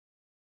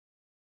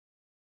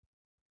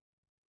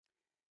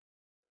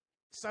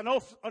It's an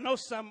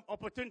awesome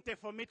opportunity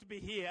for me to be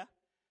here,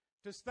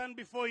 to stand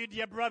before you,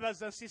 dear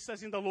brothers and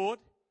sisters in the Lord,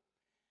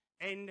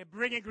 and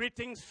bringing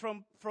greetings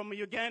from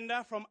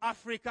Uganda, from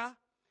Africa,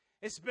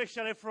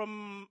 especially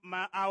from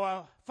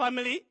our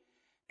family,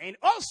 and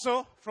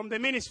also from the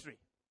ministry.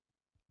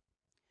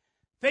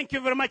 Thank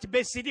you very much,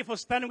 Bay City, for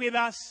standing with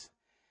us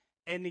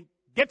and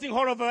getting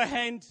hold of our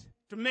hand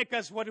to make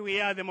us what we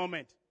are at the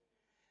moment.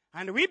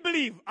 And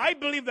I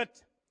believe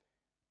that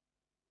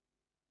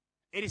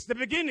it is the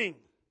beginning,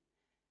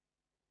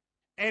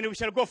 and we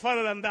shall go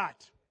further than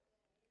that.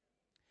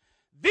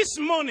 This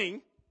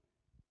morning,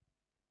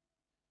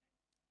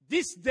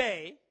 this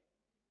day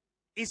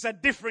is a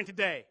different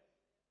day.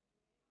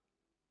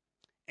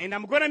 And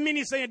I'm going to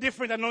minister a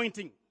different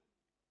anointing.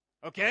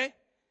 Okay?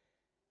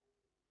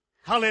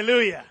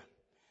 Hallelujah.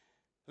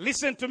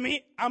 Listen to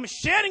me. I'm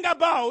sharing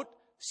about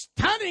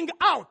standing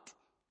out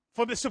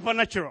for the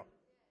supernatural.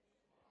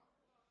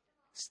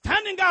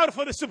 Standing out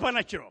for the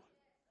supernatural.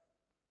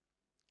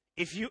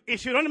 If you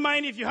don't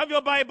mind, if you have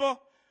your Bible,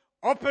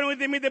 open with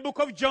me the book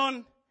of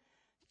John,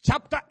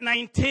 chapter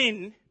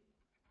 19,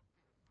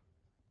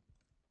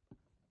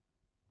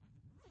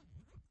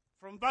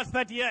 from verse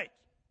 38.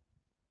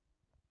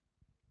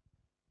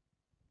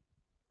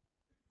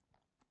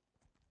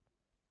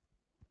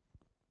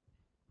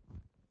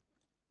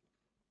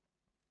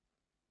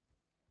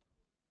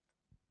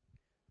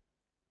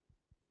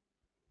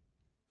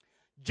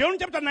 John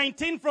chapter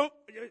 19, from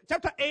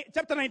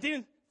chapter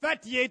 19,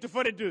 38 to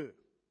 42.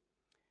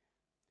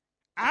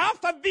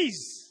 After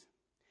this,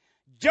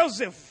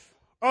 Joseph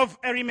of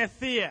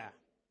Arimathea,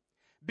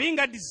 being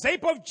a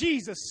disciple of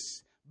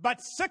Jesus, but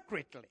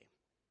secretly,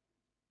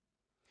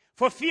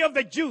 for fear of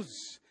the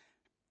Jews,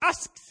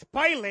 asked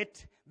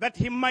Pilate that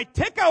he might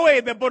take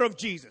away the body of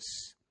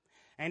Jesus.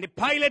 And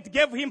Pilate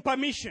gave him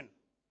permission.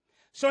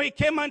 So he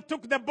came and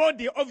took the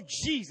body of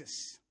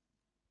Jesus.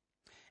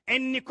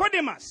 And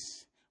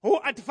Nicodemus, who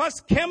at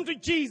first came to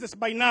Jesus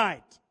by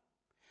night,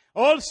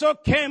 also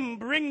came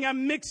bringing a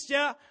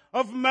mixture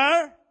of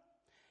myrrh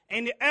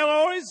and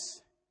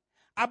aloes,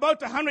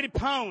 about 100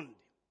 pounds.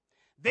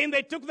 Then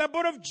they took the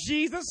body of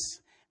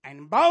Jesus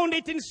and bound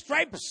it in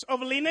stripes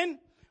of linen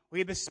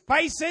with the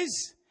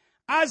spices,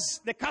 as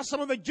the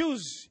custom of the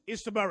Jews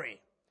is to bury.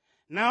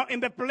 Now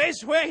in the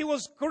place where he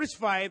was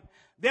crucified,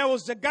 there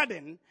was a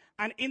garden,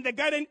 and in the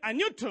garden a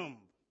new tomb,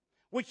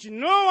 which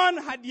no one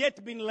had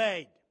yet been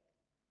laid.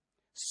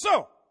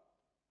 So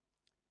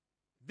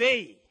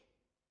they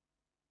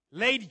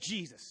laid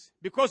Jesus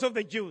because of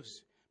the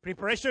Jews.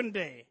 Preparation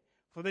day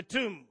for the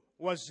tomb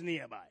was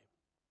nearby.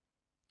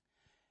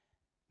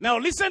 Now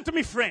listen to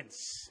me,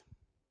 friends.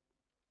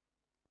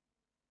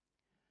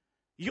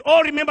 You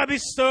all remember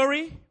this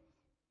story?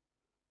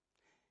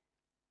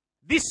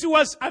 This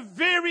was a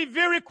very,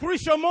 very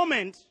crucial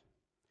moment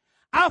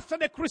after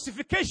the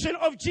crucifixion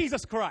of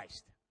Jesus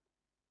Christ.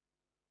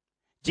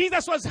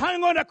 Jesus was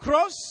hanging on a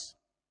cross.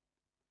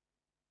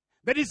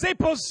 The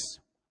disciples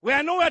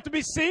were nowhere to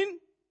be seen.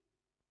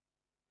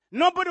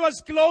 Nobody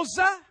was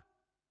closer.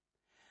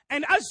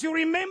 And as you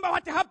remember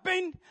what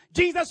happened,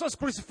 Jesus was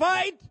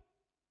crucified.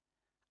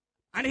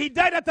 And he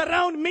died at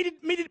around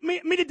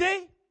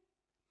midday.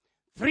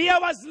 3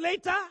 hours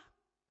later,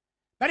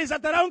 that is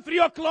at around 3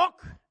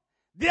 o'clock,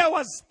 there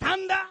was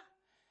thunder.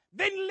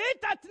 Then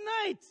late at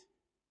night,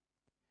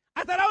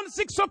 at around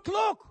 6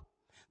 o'clock,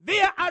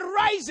 there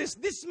arises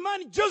this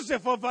man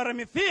Joseph of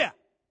Arimathea.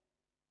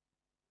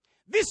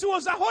 This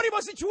was a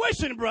horrible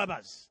situation,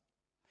 brothers.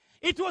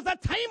 It was a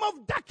time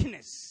of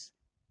darkness.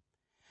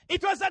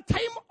 It was a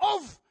time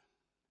of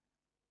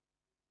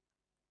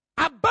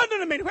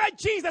abandonment where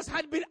Jesus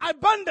had been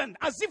abandoned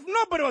as if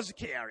nobody was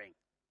caring.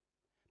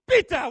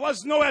 Peter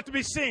was nowhere to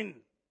be seen.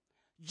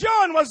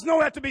 John was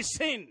nowhere to be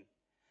seen.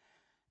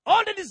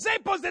 All the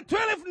disciples, the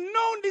 12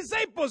 known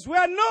disciples,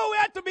 were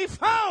nowhere to be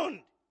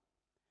found.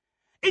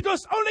 It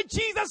was only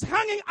Jesus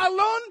hanging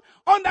alone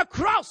on the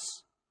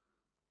cross.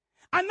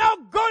 And now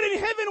God in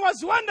heaven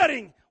was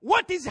wondering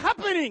what is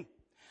happening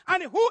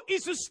and who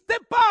is to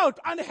step out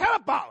and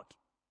help out.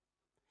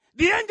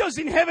 The angels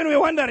in heaven were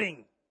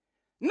wondering.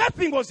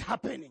 Nothing was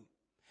happening.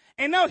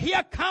 And now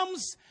here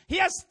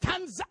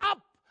stands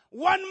up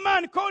one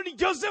man called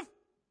Joseph,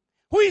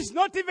 who is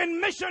not even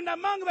mentioned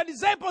among the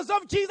disciples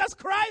of Jesus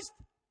Christ.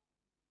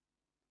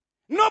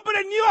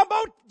 Nobody knew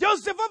about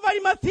Joseph of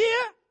Arimathea.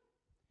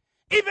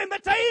 Even the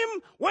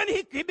time when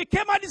he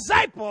became a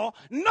disciple,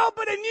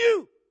 nobody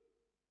knew.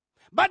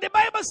 But the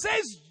Bible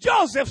says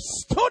Joseph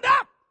stood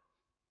up.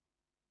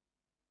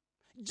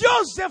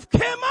 Joseph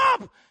came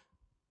up.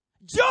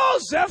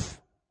 Joseph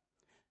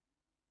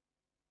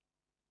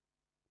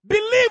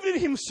believed in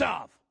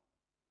himself.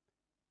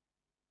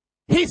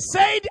 He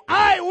said,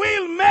 I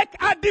will make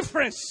a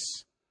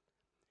difference.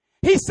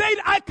 He said,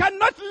 I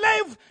cannot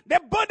leave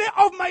the body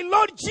of my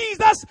Lord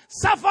Jesus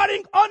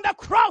suffering on the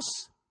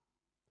cross.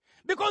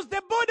 Because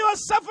the body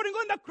was suffering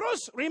on the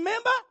cross,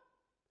 remember?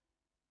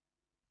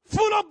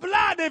 Full of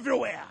blood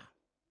everywhere.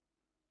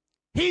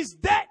 He's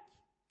dead.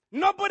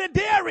 Nobody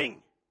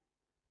daring.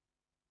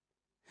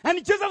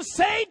 And Joseph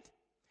said,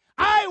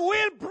 I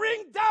will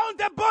bring down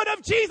the body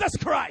of Jesus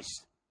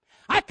Christ.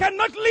 I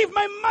cannot leave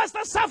my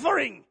master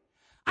suffering.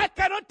 I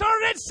cannot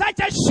tolerate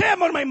such a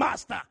shame on my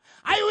master.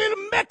 I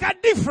will make a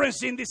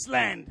difference in this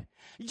land.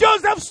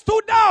 Joseph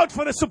stood out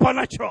for the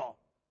supernatural.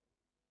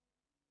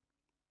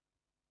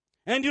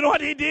 And you know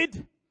what he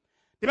did?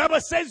 The Bible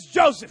says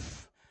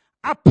Joseph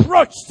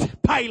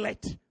approached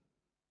Pilate.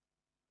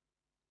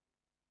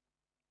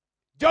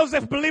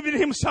 Joseph believed in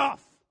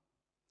himself.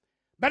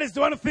 That is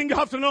the one thing you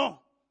have to know.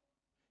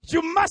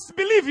 You must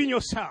believe in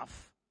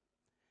yourself.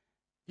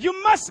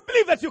 You must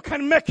believe that you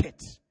can make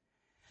it.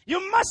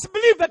 You must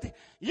believe that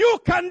you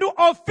can do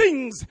all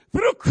things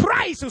through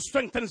Christ who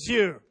strengthens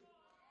you.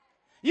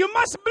 You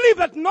must believe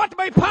that not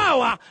by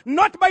power,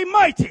 not by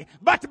mighty,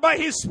 but by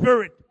His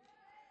Spirit.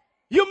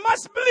 You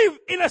must believe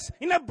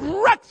in a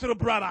breakthrough,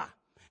 brother.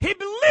 He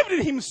believed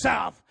in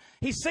himself.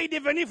 He said,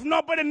 even if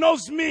nobody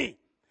knows me,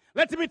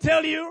 let me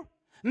tell you,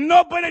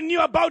 nobody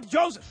knew about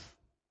Joseph.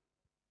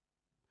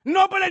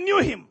 Nobody knew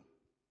him.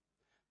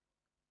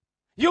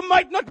 You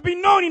might not be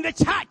known in the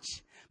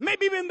church.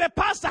 Maybe even the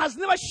pastor has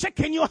never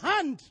shaken your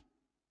hand.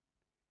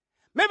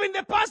 Maybe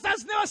the pastor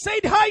has never said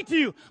hi to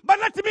you. But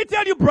let me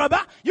tell you, brother,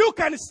 you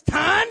can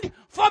stand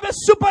for the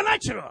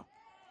supernatural.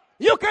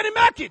 You can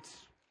make it.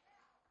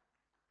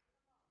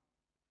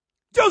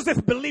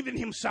 Joseph believed in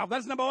himself.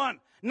 That's number one.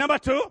 Number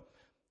two,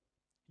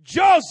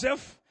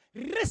 Joseph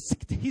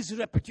risked his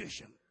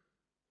reputation.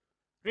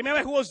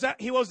 Remember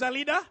he was a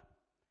leader?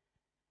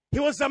 He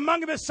was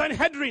among the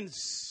Sanhedrins.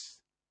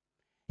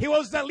 He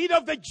was the leader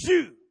of the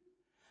Jew.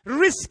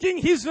 Risking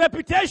his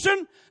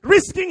reputation,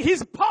 risking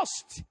his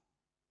post.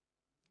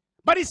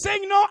 But he's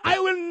saying, no, I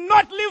will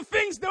not leave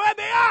things the way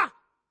they are.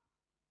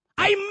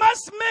 I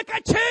must make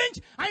a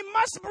change. I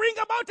must bring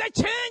about a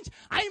change.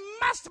 I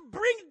must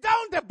bring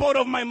down the board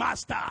of my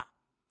master.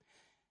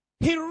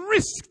 He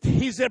risked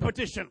his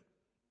reputation.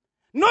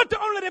 Not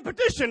only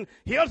reputation,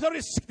 he also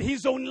risked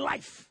his own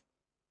life.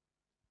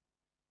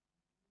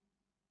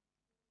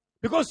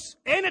 Because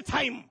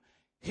anytime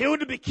he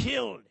would be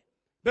killed,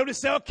 they would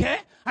say, okay,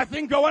 I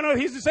think you're one of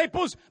his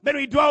disciples, then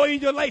we do away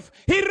with your life.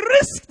 He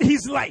risked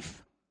his life.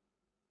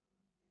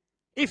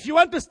 If you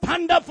want to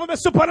stand up for the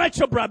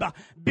supernatural, brother,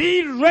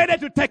 be ready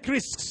to take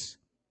risks.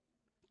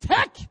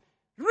 Take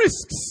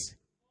risks.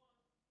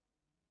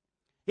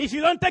 If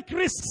you don't take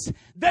risks,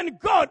 then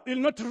God will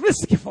not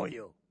risk for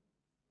you.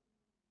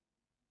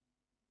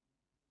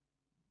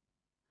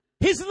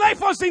 His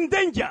life was in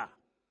danger.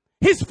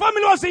 His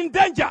family was in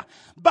danger.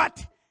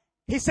 But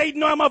he said,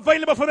 no, I'm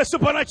available for the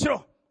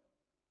supernatural.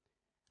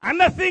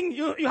 Another thing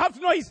you have to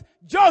know is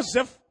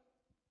Joseph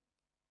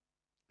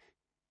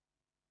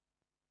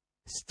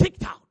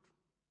sticked out.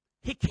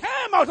 He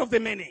came out of the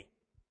many.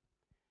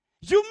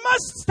 You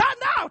must stand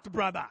out,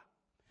 brother.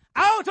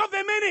 Out of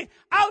the many,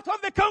 out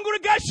of the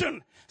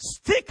congregation.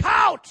 Stick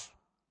out.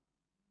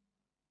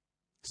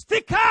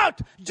 Stick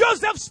out.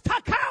 Joseph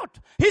stuck out.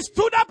 He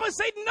stood up and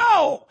said,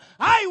 no,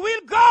 I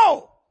will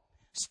go.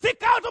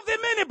 Stick out of the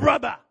many,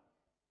 brother.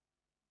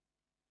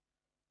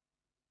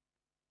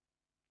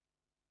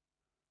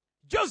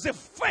 Joseph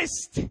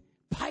faced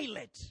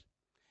Pilate.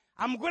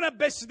 I'm going to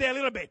base there a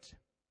little bit.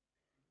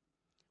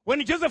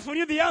 When Joseph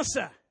knew the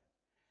answer,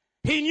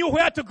 he knew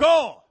where to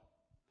go.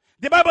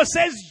 The Bible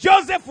says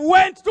Joseph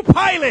went to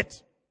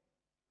Pilate.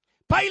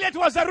 Pilate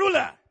was a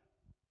ruler.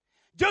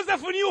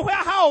 Joseph knew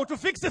how to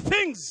fix the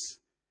things.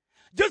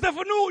 Joseph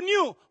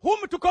knew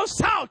whom to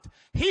consult.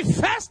 He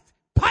faced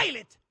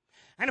Pilate.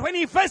 And when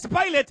he faced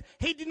Pilate,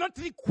 he did not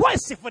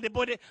request for the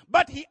body,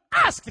 but he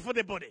asked for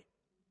the body.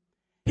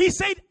 He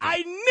said, I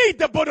need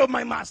the body of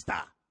my master.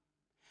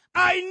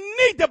 I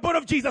need the body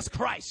of Jesus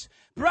Christ.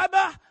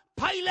 Brother,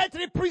 Pilate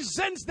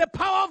represents the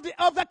power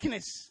of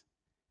darkness.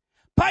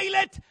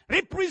 Pilate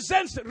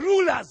represents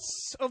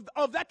rulers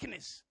of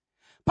darkness.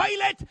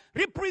 Pilate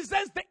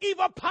represents the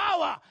evil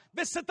power,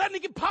 the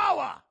satanic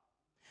power.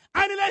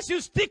 Unless you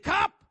stick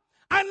up,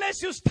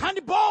 unless you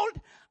stand bold,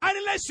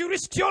 unless you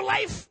risk your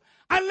life,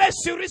 unless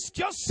you risk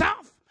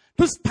yourself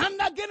to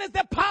stand against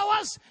the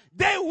powers,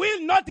 they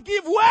will not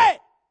give way.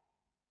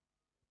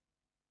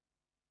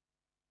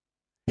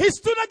 He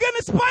stood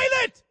against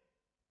Pilate.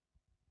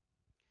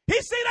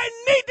 He said,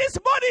 I need this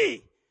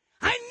body.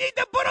 I need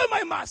the body of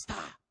my master.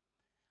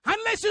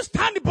 Unless you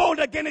stand bold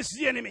against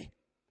the enemy.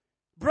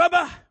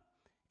 Brother,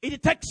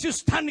 it takes you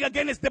standing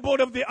against the board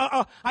of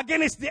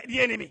against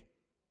the enemy.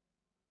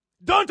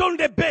 Don't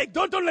only beg,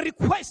 don't only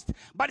request,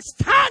 but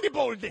stand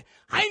boldly.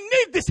 I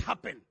need this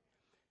happen.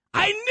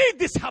 I need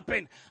this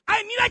happen.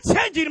 I need a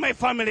change in my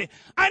family.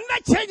 I need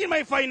a change in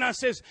my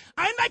finances.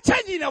 I need a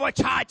change in our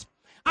church.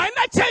 I need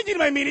a change in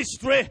my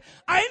ministry.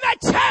 I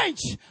need a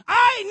change.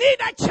 I need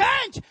a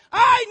change.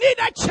 I need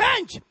a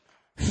change.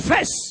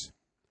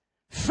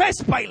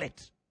 Face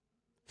Pilate.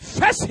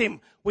 Face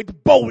him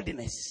with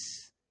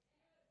boldness.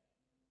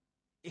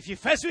 If you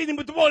face him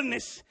with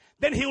boldness,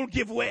 then he will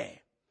give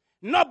way.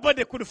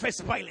 Nobody could face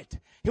Pilate.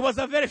 He was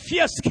a very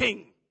fierce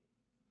king.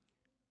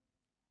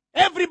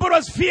 Everybody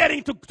was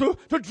fearing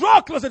to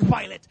draw close to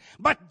Pilate.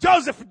 But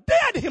Joseph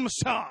dared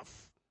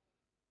himself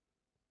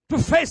to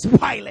face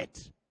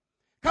Pilate.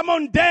 Come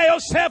on, dare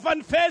yourself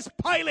and face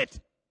Pilate.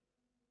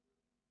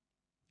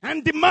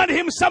 And demand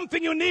him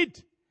something you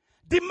need.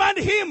 Demand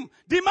him.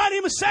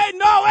 Say,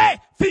 no way.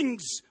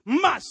 Things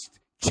must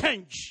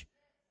change.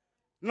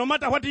 No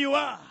matter what you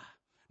are.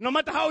 No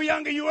matter how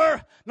young you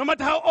are, no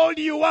matter how old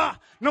you are,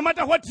 no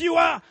matter what you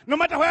are, no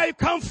matter where you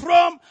come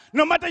from,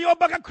 no matter your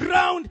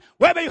background,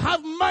 whether you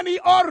have money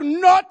or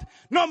not,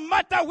 no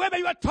matter whether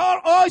you are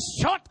tall or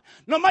short,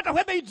 no matter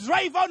whether you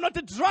drive or not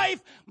to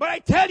drive, but I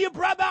tell you,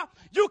 brother,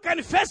 you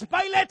can face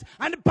Pilate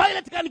and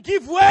Pilate can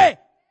give way.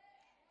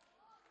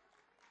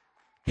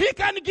 He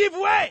can give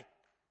way.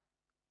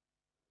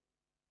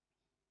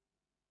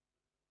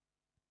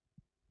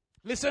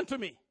 Listen to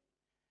me.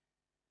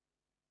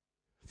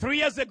 3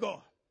 years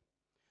ago,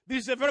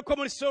 this is a very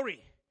common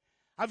story.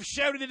 I've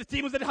shared with the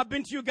teams that have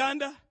been to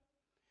Uganda,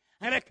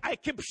 and I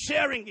keep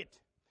sharing it.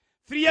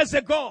 3 years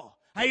ago,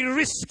 I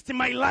risked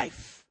my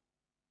life.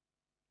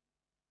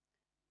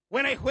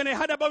 When I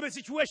heard about the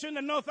situation in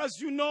the north, as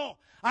you know,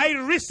 I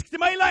risked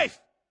my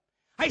life.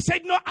 I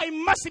said, no, I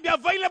must be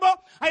available.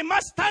 I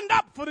must stand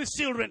up for the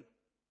children.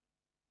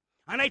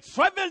 And I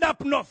traveled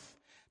up north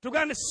to go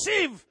and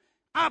save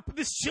up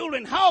these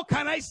children. How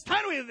can I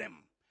stand with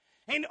them?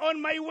 And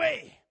on my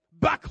way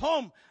back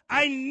home,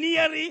 I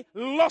nearly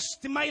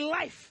lost my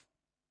life.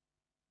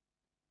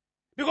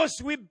 Because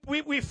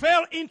we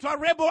fell into a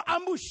rebel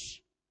ambush.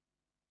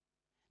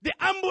 The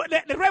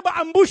rebel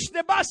ambushed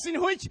the bus in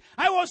which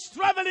I was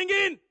traveling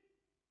in.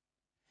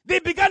 They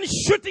began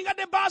shooting at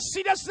the bus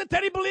seriously,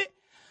 terribly.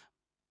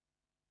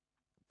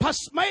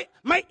 Past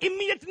my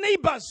immediate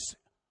neighbors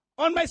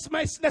on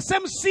the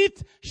same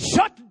seat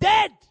shot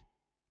dead.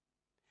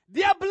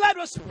 Their blood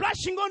was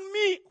splashing on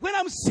me when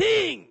I'm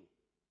seeing.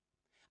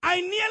 I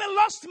nearly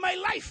lost my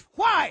life.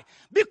 Why?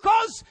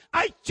 Because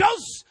I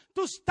chose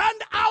to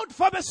stand out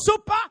for the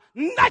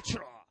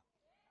supernatural.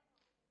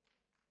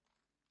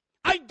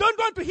 I don't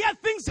want to hear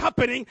things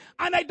happening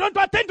and I don't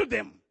attend to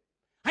them.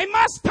 I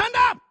must stand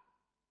up.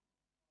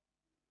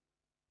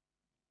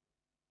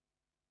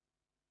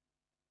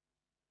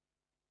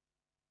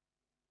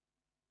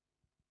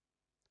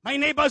 My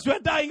neighbors were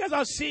dying as I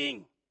was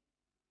seeing.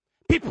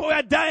 People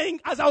were dying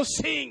as I was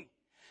seeing.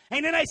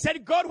 And then I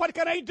said, God, what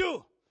can I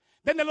do?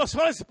 Then the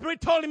Holy Spirit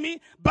told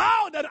me,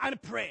 bow down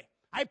and pray.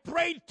 I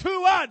prayed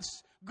 2 words.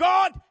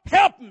 God,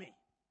 help me.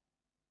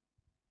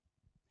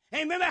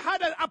 And then I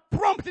had a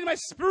prompt in my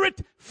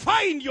spirit,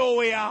 find your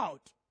way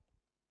out.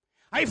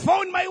 I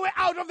found my way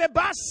out of the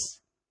bus.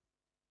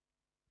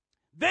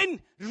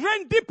 Then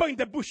ran deeper in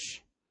the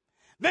bush.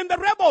 Then the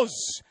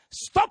rebels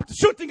stopped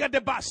shooting at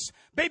the bus.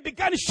 They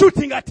began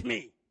shooting at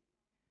me.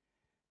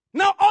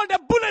 Now all the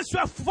bullets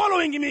were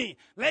following me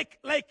like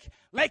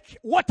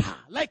water,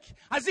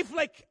 as if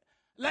like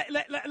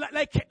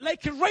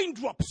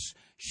raindrops.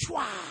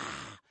 Shwa.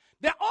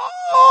 They're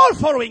all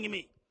following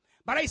me.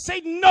 But I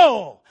said,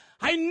 no,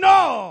 I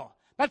know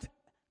that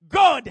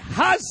God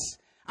has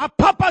a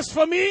purpose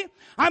for me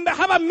and they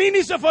have a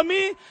ministry for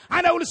me,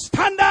 and I will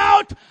stand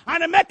out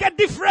and make a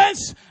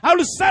difference. I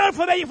will stand out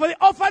for the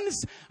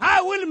orphans.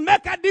 I will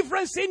make a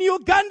difference in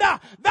Uganda.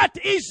 That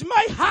is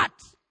my heart.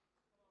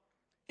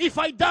 If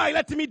I die,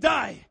 let me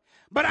die.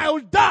 But I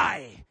will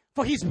die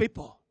for his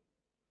people.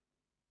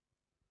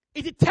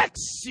 It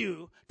takes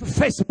you to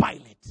face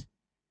Pilate.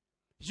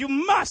 You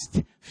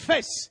must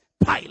face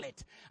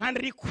Pilate and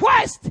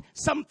request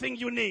something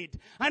you need.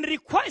 And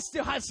request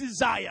your heart's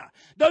desire.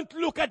 Don't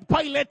look at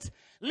Pilate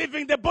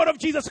living the body of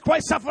Jesus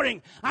Christ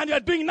suffering and you're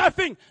doing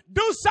nothing.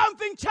 Do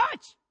something,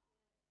 church.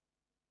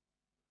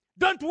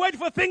 Don't wait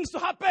for things to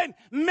happen.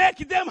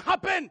 Make them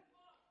happen.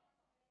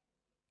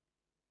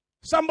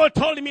 Somebody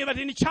told me that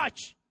in the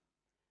church,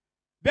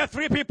 there are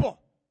 3 people.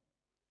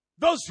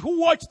 Those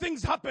who watch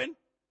things happen,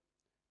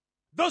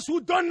 those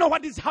who don't know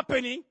what is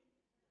happening,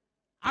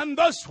 and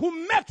those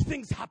who make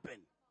things happen.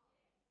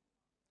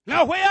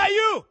 Now, where are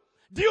you?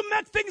 Do you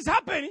make things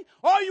happen,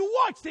 or you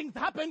watch things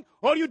happen,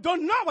 or you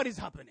don't know what is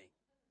happening?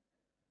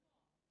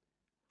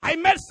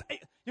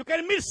 You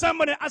can meet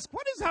somebody and ask,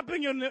 what is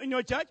happening in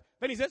your church?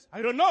 Then he says,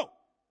 I don't know.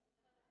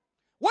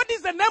 What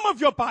is the name of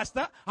your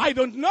pastor? I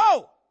don't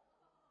know.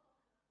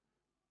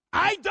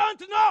 I don't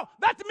know.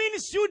 That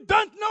means you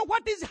don't know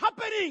what is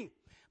happening.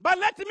 But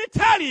let me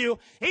tell you,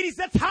 it is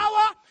the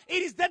hour,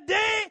 it is the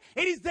day,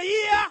 it is the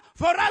year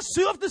for us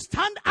to have to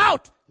stand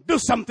out. Do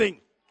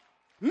something.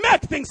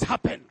 Make things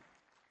happen.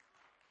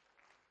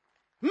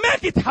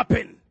 Make it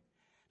happen.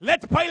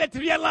 Let Pilate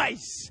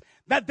realize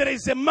that there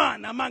is a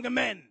man among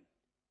men.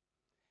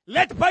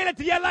 Let Pilate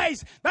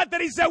realize that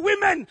there is a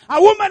woman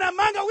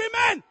among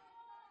women.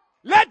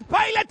 Let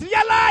Pilate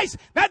realize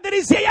that there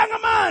is a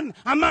young man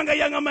among a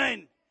young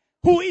man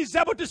who is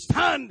able to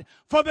stand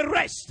for the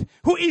rest,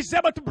 who is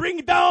able to bring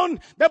down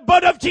the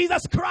body of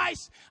Jesus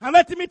Christ. And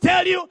let me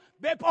tell you,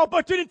 the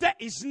opportunity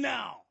is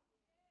now.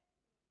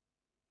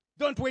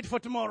 Don't wait for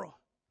tomorrow.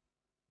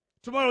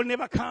 Tomorrow will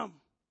never come.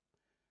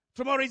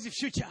 Tomorrow is the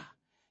future.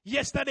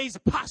 Yesterday is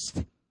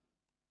past.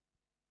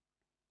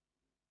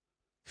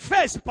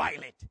 Face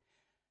Pilate.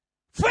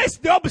 Face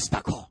the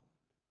obstacle.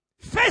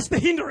 face the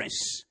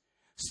hindrance.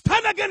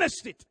 Stand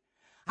against it.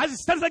 As it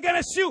stands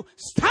against you,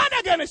 stand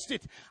against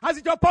it. As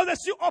it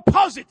opposes you,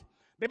 oppose it.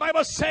 The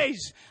Bible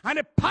says, and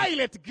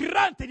Pilate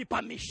granted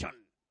permission.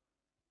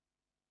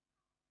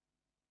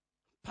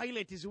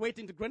 Pilate is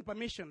waiting to grant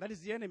permission. That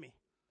is the enemy.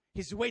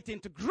 He's waiting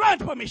to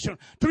grant permission,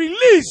 to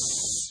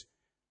release.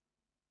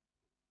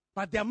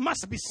 But there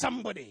must be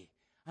somebody,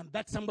 and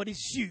that somebody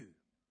is you,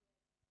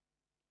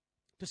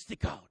 to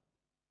stick out.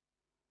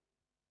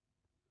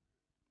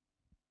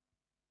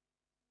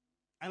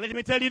 And let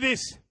me tell you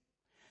this.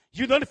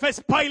 You don't face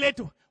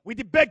Pilate with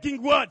the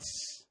begging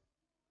words.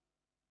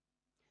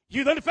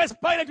 You don't face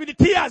Pilate with the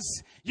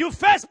tears. You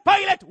face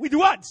Pilate with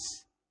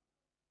words.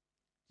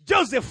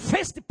 Joseph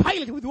faced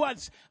Pilate with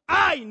words.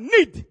 I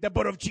need the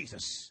blood of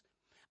Jesus.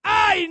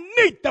 I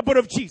need the blood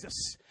of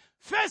Jesus.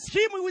 Face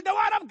him with the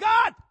word of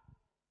God.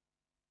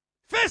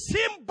 Face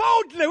him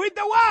boldly with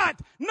the word,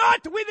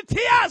 not with the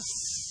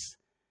tears.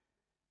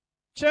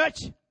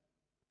 Church,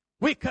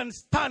 we can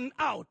stand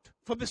out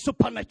for the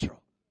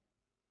supernatural.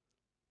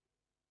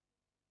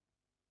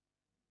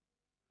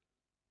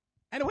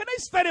 And when I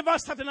study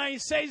verse 39,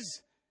 it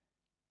says,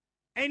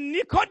 and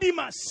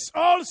Nicodemus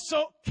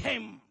also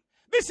came.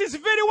 This is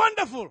very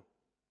wonderful.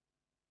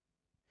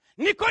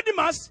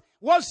 Nicodemus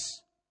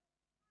was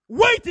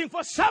waiting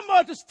for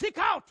someone to stick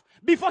out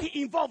before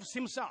he involves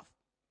himself.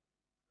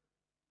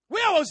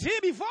 Where was he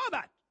before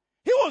that?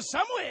 He was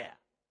somewhere.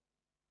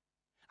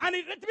 And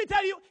let me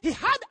tell you, he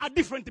had a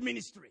different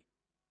ministry.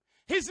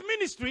 His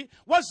ministry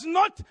was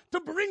not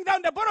to bring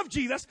down the blood of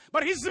Jesus,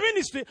 but his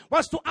ministry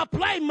was to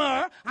apply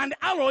myrrh and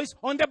aloes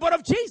on the blood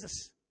of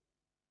Jesus.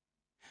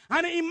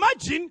 And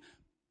imagine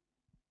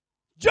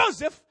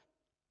Joseph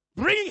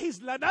bringing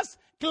his ladders,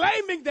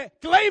 climbing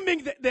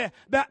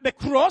the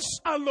cross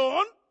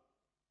alone,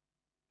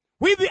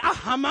 with the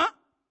hammer,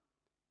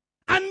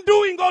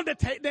 undoing all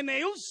the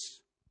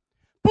nails,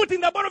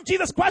 putting the blood of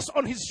Jesus Christ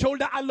on his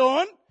shoulder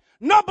alone.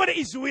 Nobody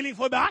is willing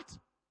for that.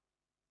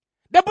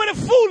 The body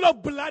full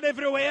of blood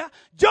everywhere.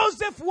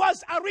 Joseph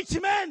was a rich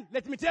man,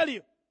 let me tell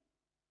you.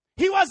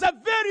 He was a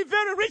very,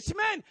 very rich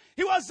man.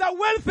 He was a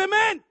wealthy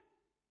man.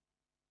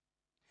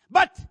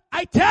 But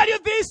I tell you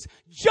this,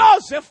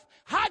 Joseph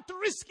had to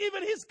risk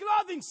even his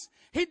clothing.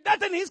 He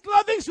darted his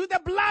clothing with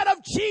the blood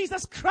of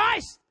Jesus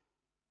Christ.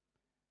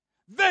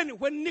 Then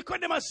when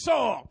Nicodemus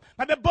saw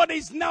that the body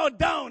is now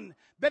down,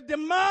 that the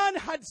man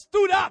had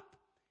stood up,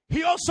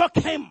 he also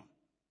came.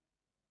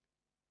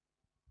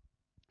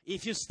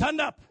 If you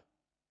stand up,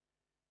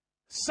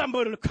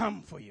 somebody will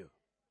come for you.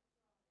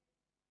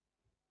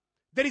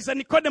 There is a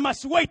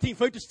Nicodemus waiting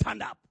for you to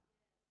stand up.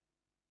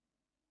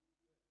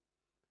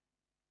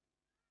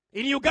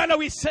 In Uganda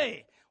we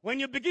say, when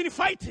you begin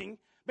fighting,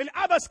 then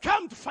others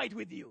come to fight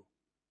with you.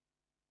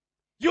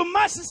 You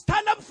must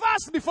stand up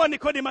first before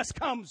Nicodemus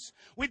comes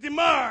with the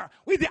myrrh,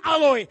 with the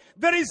aloe.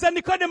 There is a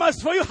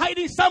Nicodemus for you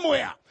hiding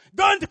somewhere.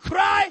 Don't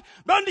cry.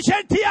 Don't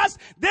shed tears.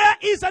 There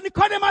is a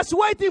Nicodemus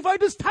waiting for you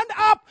to stand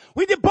up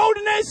with the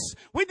boldness,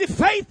 with the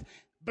faith,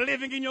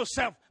 believing in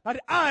yourself that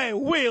I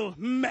will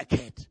make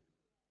it.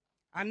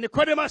 And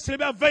Nicodemus will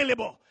be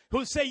available. He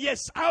will say,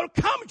 yes, I'll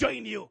come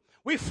join you.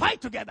 We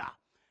fight together.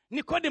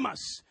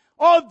 Nicodemus,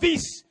 all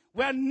these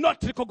were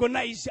not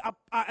recognized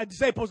as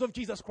disciples of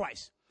Jesus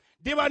Christ.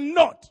 They were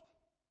not.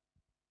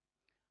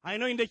 I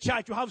know in the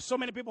church you have so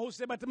many people who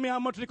say, but me,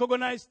 I'm not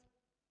recognized.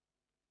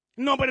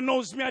 Nobody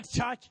knows me at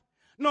church.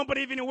 Nobody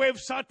even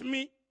waves at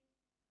me.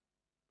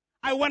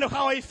 I wonder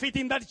how I fit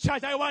in that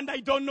church.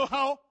 I don't know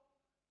how.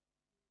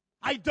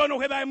 I don't know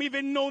whether I'm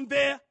even known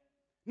there.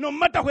 No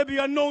matter whether you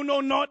are known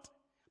or not.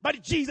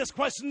 But Jesus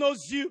Christ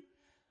knows you.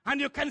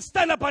 And you can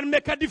stand up and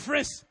make a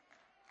difference.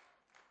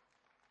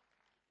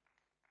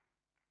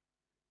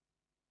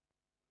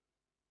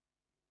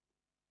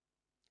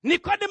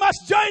 Nicodemus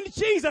joined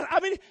Jesus.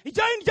 He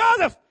joined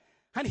Joseph.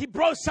 And he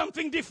brought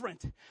something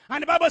different.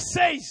 And the Bible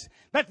says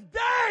that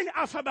then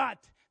after that,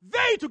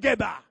 they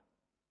together,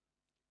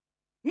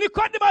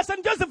 Nicodemus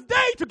and Joseph,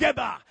 they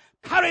together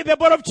carried the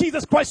blood of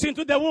Jesus Christ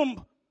into the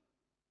womb.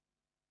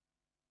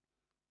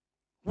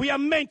 We are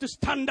meant to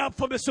stand up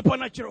for the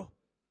supernatural.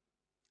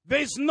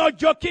 There is no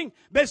joking.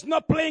 There's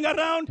no playing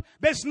around.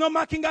 There's no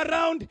mucking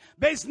around.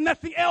 There's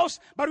nothing else.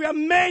 But we are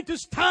meant to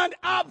stand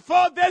up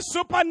for the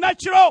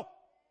supernatural.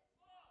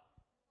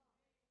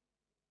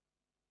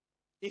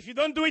 If you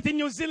don't do it in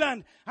New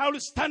Zealand, I will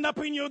stand up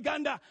in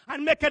Uganda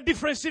and make a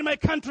difference in my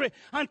country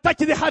and touch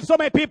the hearts of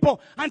my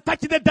people and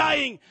touch the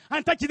dying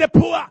and touch the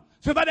poor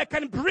so that I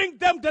can bring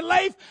them the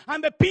life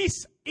and the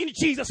peace in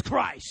Jesus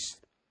Christ.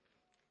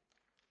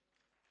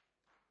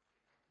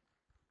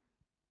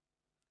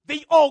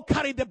 They all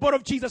carry the blood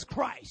of Jesus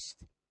Christ.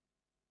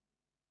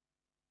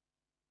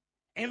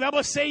 And the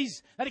Bible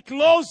says that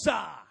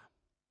closer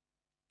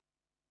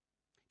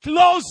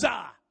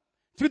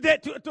to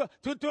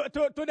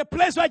the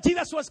place where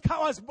Jesus was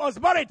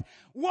buried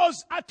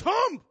was a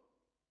tomb.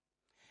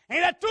 And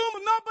a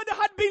tomb nobody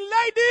had been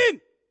laid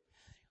in.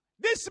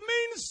 This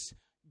means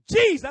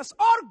Jesus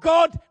or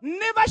God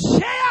never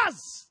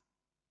shares.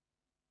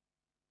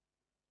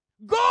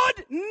 God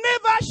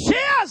never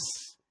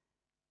shares.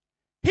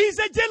 He's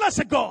a jealous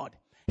God.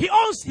 He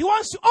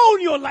wants to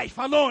own your life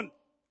alone.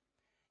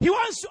 He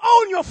wants to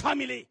own your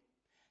family.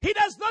 He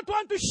does not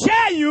want to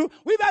share you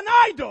with an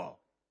idol.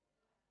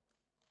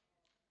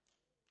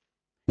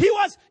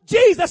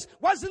 Jesus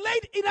was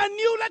laid in a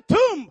new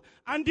tomb.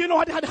 And do you know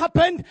what had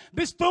happened?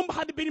 This tomb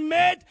had been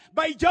made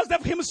by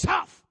Joseph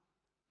himself.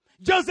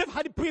 Joseph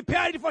had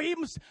prepared for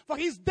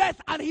his death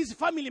and his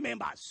family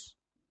members.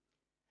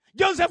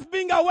 Joseph,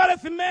 being a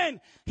wealthy man,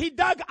 he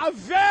dug a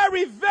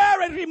very,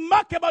 very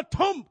remarkable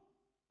tomb.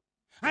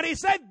 And he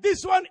said,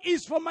 this one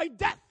is for my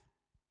death.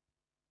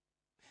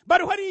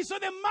 But when he saw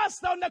the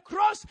master on the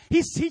cross,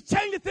 he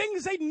changed things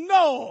and said,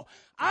 no,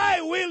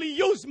 I will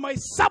use my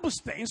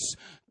substance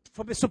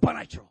for the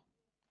supernatural.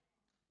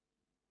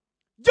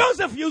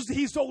 Joseph used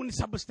his own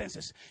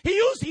substances. He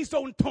used his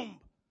own tomb.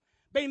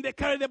 Then they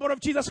carried the body of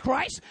Jesus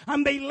Christ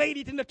and they laid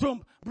it in the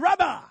tomb.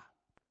 Brother,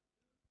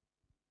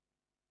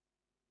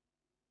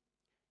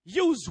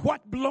 use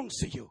what belongs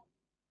to you.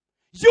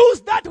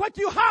 Use that what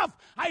you have.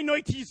 I know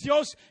it is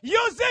yours.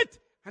 Use it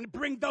and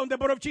bring down the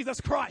body of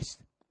Jesus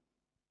Christ.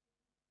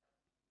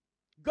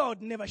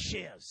 God never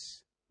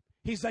shares.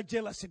 He's a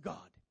jealous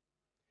God.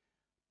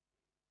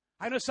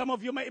 I know some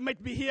of you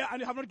might be here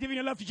and you have not given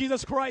your life to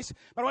Jesus Christ,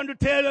 but I want to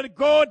tell you that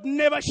God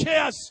never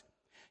shares.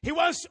 He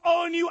wants to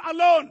own you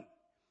alone.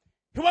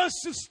 He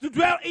wants to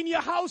dwell in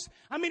your house.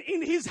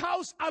 In his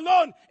house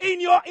alone.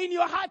 In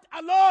your heart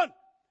alone.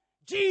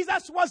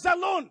 Jesus was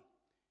alone.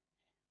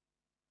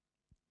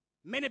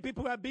 Many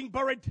people were being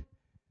buried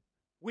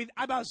with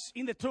others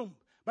in the tomb,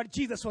 but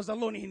Jesus was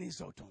alone in his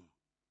own tomb.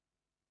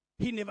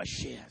 He never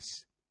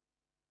shares.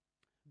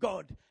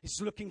 God is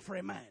looking for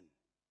a man.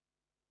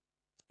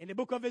 In the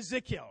book of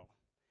Ezekiel,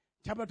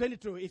 chapter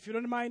 22, if you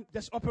don't mind,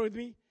 just open with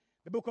me.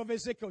 The book of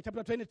Ezekiel,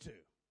 chapter 22.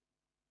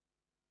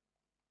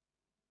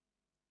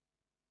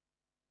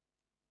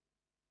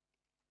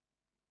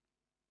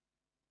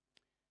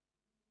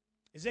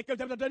 Ezekiel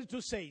chapter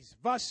 22 says,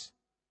 verse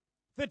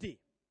 30.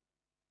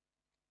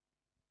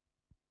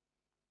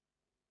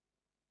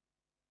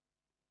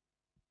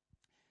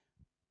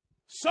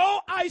 So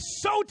I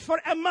sought for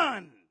a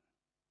man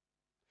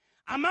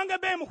among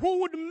them who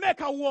would make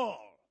a wall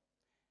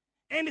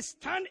and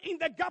stand in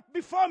the gap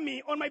before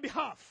me on my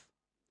behalf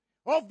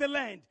of the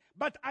land,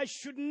 but I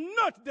should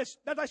not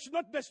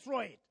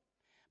destroy it.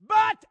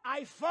 But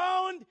I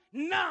found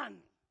none.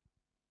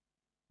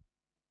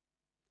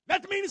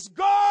 That means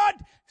God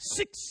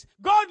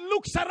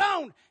looks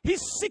around. He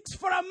seeks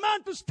for a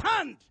man to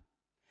stand.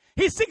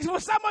 He seeks for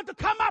someone to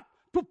come up,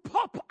 to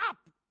pop up,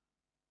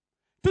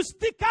 to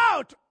stick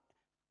out.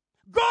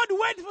 God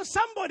waits for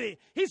somebody.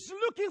 He's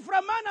looking for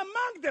a man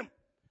among them.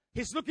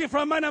 He's looking for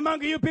a man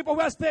among you people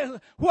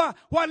who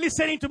are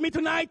listening to me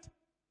tonight.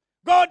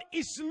 God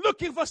is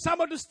looking for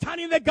someone to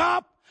stand in the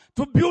gap,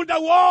 to build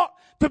a wall,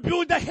 to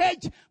build a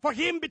hedge for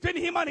him, between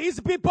him and his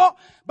people.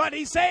 But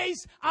he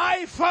says,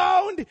 I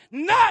found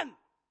none.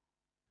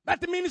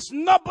 That means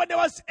nobody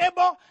was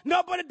able,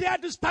 nobody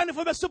dared to stand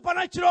for the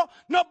supernatural,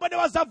 nobody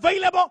was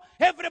available,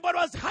 everybody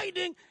was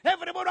hiding,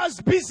 everybody was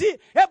busy,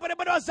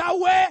 everybody was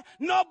aware,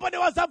 nobody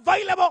was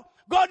available.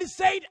 God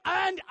said,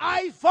 and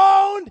I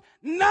found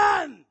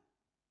none.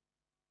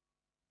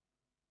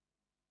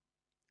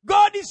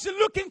 God is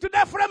looking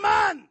today for a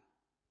man.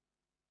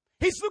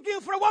 He's looking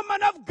for a woman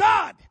of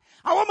God,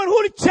 a woman who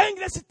will change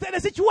the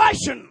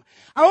situation,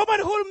 a woman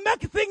who will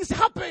make things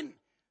happen.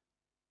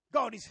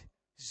 God is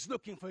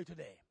looking for you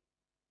today.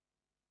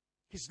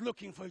 He's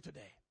looking for you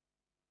today.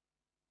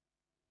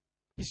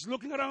 He's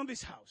looking around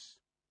this house.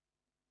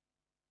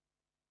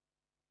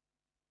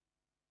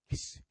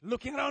 He's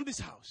looking around this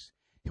house.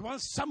 He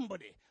wants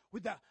somebody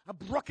with a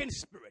broken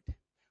spirit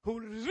who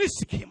will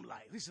risk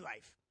his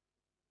life.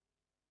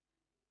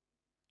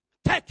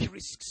 Take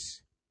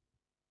risks.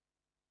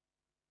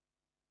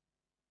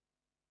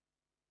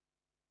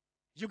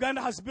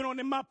 Uganda has been on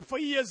the map for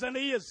years and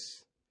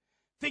years.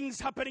 Things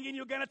happening in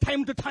Uganda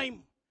time to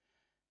time.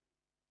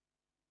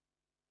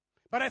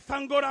 But I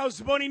thank God I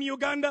was born in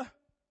Uganda.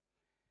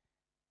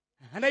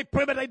 And I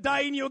pray that I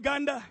die in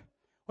Uganda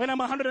when I'm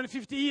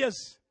 150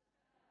 years.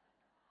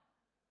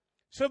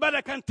 So that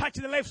I can touch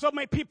the lives of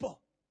my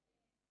people.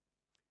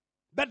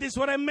 That is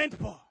what I meant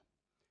for.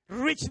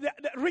 Reach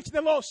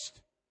the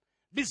lost.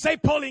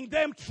 Discipling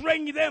them,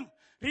 training them,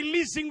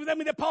 releasing them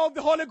in the power of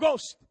the Holy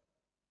Ghost.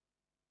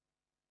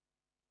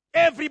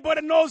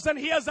 Everybody knows and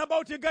hears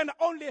about Uganda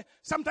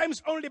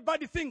sometimes only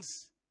bad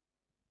things.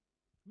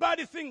 Bad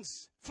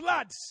things.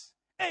 Floods,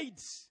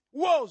 AIDS,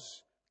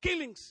 wars,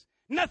 killings.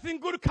 Nothing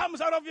good comes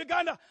out of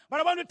Uganda.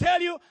 But I want to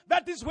tell you,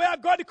 that is where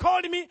God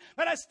called me.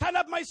 That I stand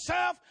up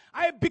myself.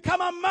 I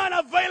become a man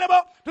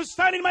available to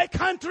stand in my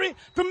country,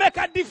 to make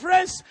a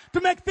difference,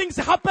 to make things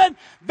happen.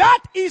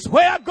 That is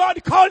where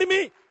God called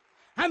me.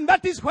 And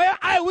that is where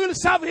I will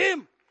serve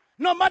him.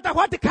 No matter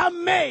what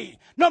come may,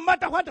 no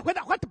matter what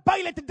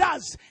Pilate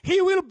does,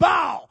 he will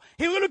bow.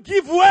 He will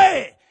give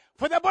way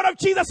for the body of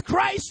Jesus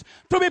Christ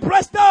to be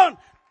pressed down.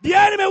 The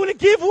enemy will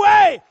give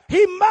way.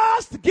 He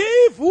must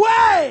give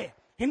way.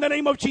 In the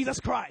name of Jesus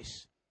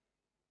Christ.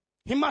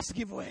 He must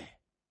give way.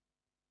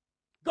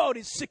 God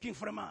is seeking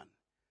for a man.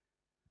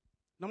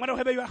 No matter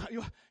whether you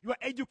are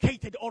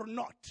educated or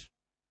not.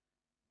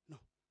 No.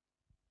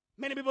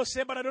 Many people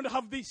say, but I don't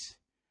have this.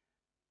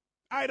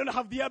 I don't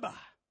have the other.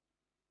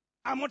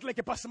 I'm not like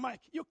a Pastor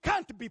Mike. You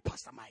can't be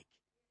Pastor Mike.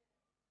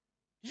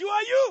 You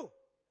are you.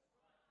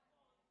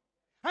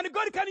 And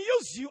God can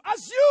use you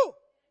as you.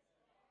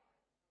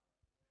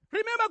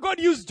 Remember, God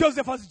used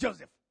Joseph as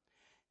Joseph.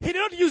 He did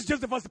not use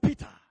Joseph as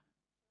Peter.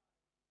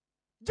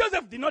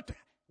 Joseph did not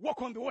walk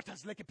on the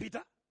waters like a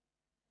Peter.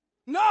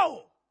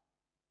 No.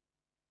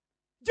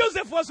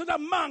 Joseph was not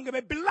among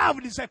the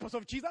beloved disciples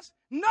of Jesus.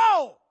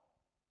 No.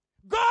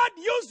 God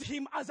used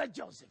him as a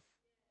Joseph.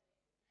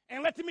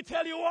 And let me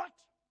tell you what.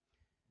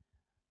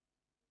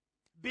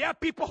 There are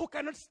people who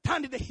cannot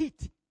stand the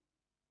heat.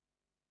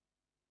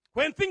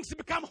 When things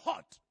become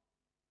hot,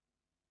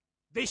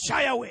 they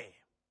shy away.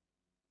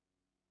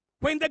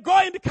 When the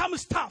going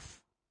becomes tough,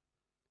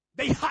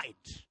 they hide.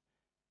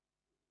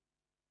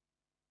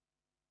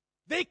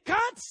 They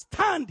can't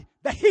stand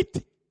the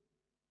heat.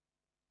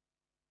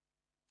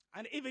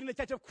 And even in the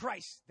church of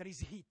Christ, there is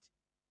heat.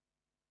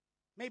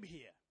 Maybe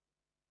here.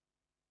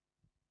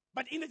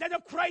 But in the church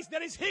of Christ,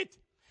 there is heat.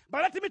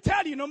 But let me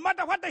tell you, no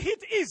matter what the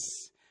heat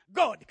is,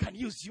 God can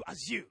use you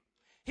as you.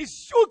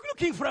 He's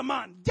looking for a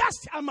man,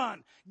 just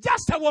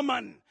a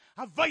woman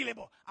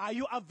available. Are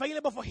you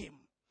available for him?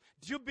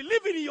 Do you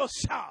believe in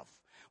yourself?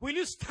 Will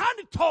you stand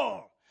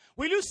tall?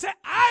 Will you say,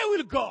 I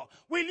will go?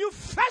 Will you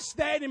face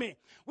the enemy?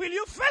 Will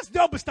you face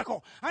the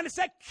obstacle and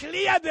say,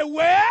 clear the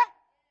way?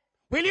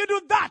 Will you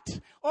do that?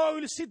 Or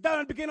will you sit down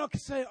and begin to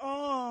say,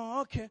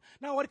 oh, okay,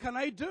 now what can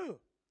I do?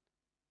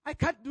 I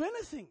can't do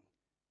anything.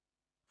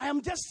 I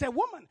am just a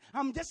woman.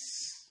 I'm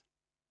just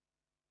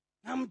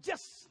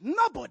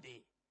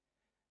nobody.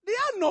 There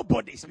are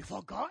nobodies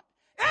before God.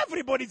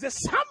 Everybody's a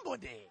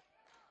somebody.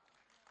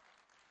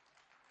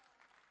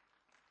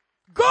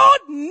 God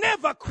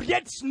never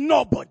creates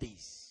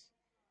nobodies.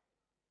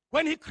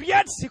 When he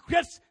creates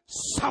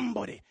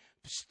somebody.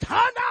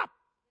 Stand up.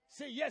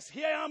 Say, yes,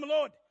 here I am,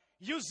 Lord.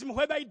 Use me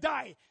whether I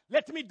die.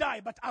 Let me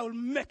die, but I will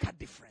make a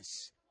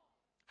difference.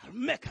 I'll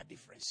make a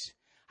difference.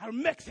 I'll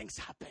make things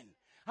happen.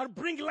 I'll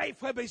bring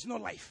life where there is no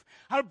life.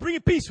 I'll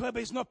bring peace where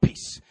there is no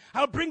peace.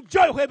 I'll bring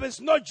joy where there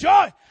is no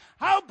joy.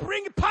 I'll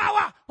bring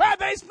power where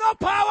there is no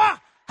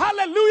power.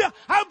 Hallelujah.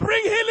 I'll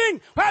bring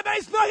healing where there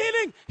is no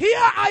healing. Here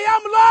I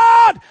am,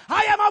 Lord.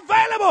 I am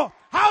available.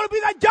 I will be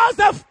the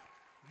Joseph.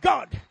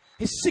 God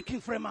is seeking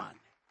for a man.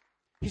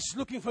 He's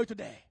looking for you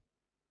today.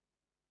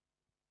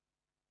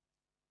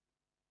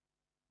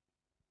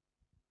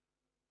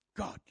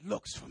 God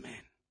looks for men.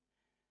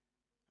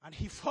 And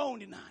he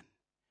found a man.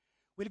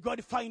 Will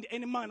God find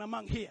any man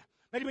among here?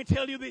 Let me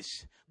tell you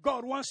this.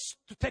 God wants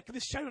to take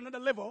this church to another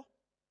level.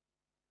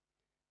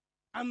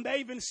 And there are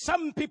even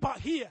some people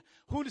here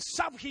who will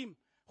serve him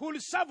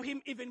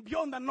even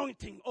beyond the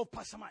anointing of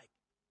Pastor Mike.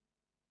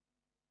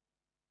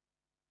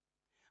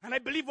 And I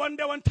believe one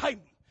day, one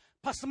time,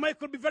 Pastor Mike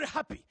will be very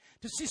happy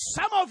to see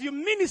some of you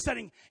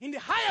ministering in the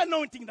higher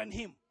anointing than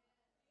him.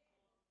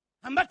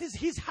 And that is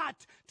his heart,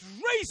 to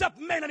raise up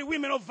men and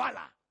women of valor,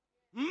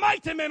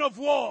 mighty men of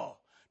war,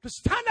 to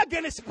stand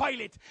against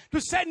Pilate, to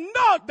say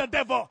no to the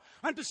devil,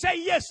 and to say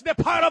yes to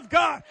the power of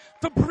God,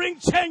 to bring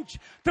change,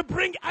 to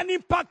bring an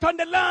impact on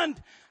the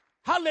land.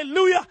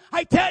 Hallelujah.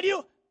 I tell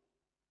you,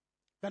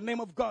 the name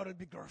of God will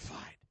be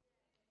glorified.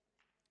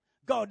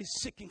 God is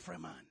seeking for a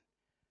man.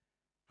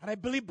 And I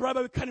believe,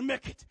 brother, we can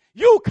make it.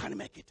 You can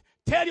make it.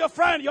 Tell your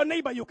friend, your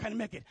neighbor, you can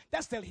make it.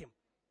 Just tell him.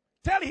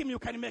 Tell him you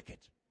can make it.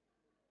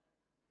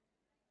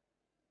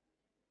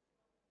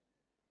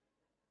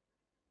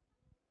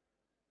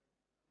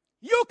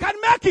 You can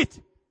make it.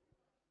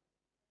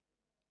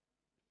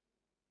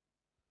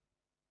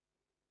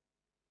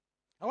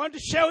 I want to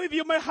share with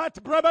you my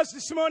heart, brothers,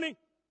 this morning.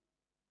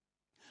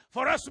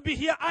 For us to be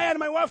here, I and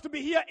my wife to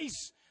be here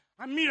is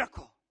a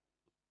miracle.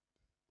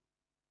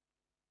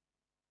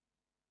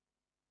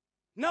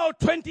 Now,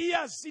 20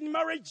 years in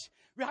marriage,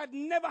 we had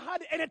never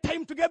had any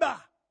time together.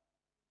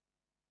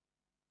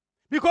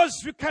 Because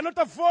we cannot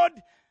afford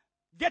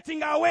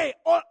getting away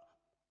all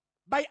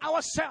by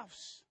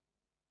ourselves.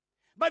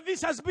 But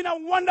this has been a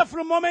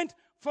wonderful moment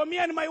for me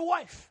and my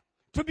wife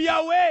to be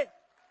away.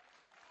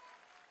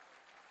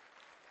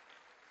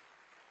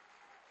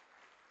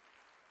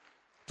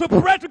 To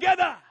pray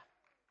together.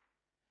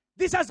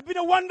 This has been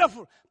a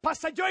wonderful.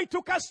 Pastor Joy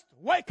took us,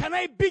 why can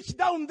I beach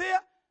down there?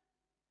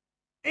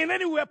 And then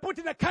we were put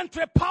in a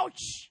country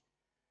pouch.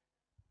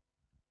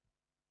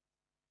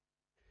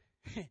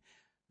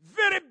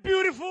 Very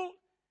beautiful.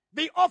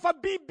 They offer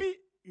BB.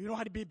 You know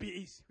what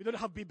BB is. We don't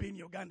have BB in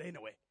Uganda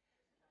anyway.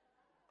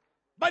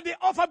 But they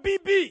offer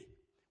BB.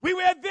 We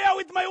were there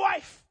with my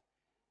wife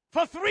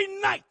for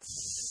 3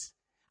 nights.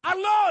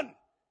 Alone.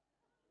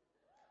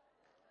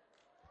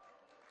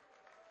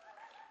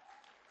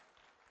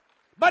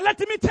 But let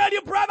me tell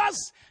you,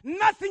 brothers,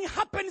 nothing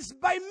happens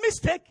by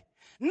mistake.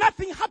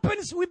 Nothing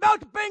happens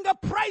without paying a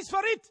price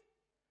for it.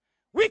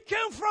 We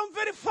came from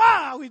very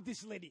far with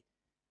this lady.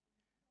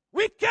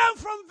 We came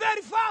from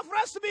very far for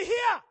us to be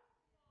here.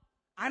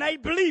 And I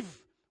believe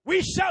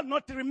we shall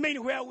not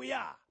remain where we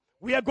are.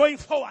 We are going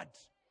forward.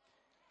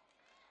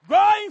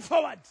 Going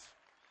forward.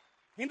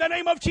 In the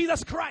name of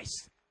Jesus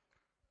Christ.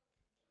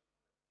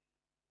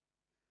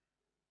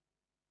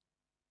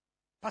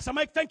 Pastor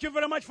Mike, thank you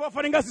very much for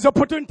offering us this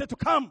opportunity to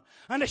come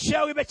and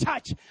share with the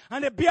church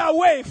and be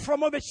away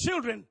from all the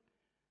children.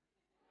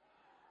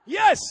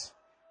 Yes.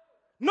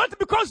 Not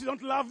because we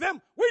don't love them.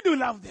 We do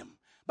love them.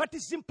 But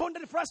it's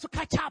important for us to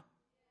catch up.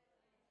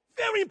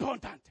 Very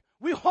important.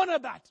 We honor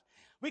that.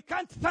 We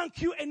can't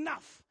thank you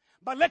enough.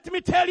 But let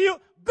me tell you,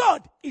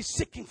 God is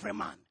seeking for a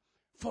man,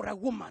 for a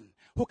woman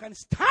who can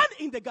stand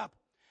in the gap.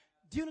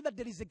 Do you know that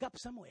there is a gap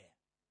somewhere?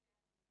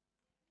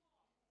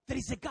 There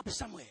is a gap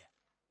somewhere.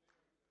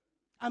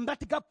 And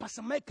that gap,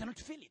 Pastor Mike cannot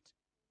feel it.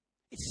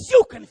 It's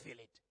you can feel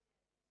it.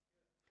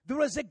 There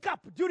was a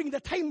gap during the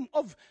time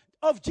of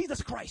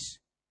Jesus Christ.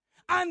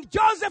 And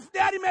Joseph the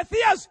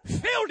Arimatheas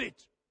filled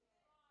it.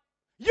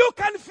 You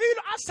can feel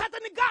a certain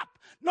gap.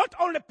 Not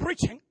only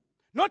preaching,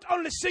 not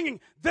only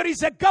singing. There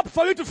is a gap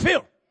for you to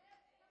fill.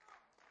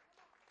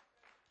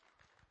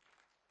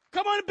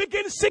 Come on,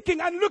 begin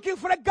seeking and looking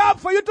for a gap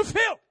for you to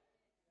fill.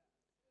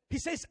 He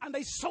says, and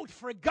I sought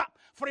for a gap,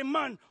 for a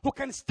man who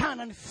can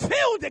stand and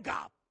fill the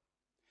gap.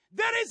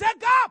 There is a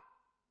gap.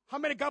 How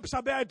many gaps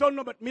are there? I don't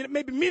know, but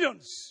maybe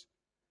millions.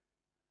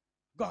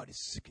 God is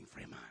seeking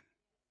for a man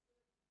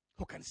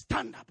who can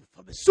stand up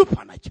for the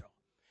supernatural,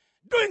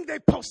 doing the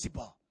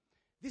impossible.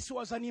 This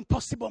was an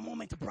impossible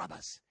moment,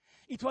 brothers.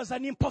 It was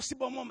an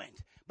impossible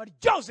moment. But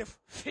Joseph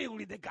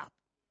filled the gap.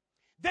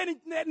 Then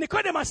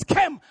Nicodemus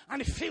came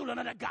and filled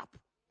another gap.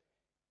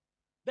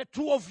 The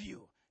two of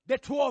you, the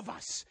two of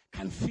us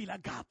can fill a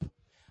gap.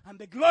 And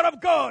the glory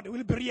of God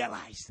will be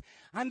realized.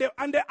 And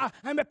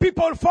the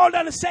people fall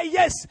down and say,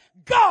 yes,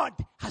 God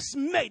has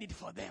made it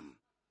for them.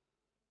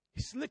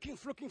 He's looking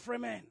for a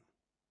man.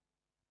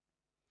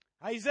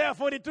 Isaiah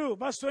 42,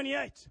 verse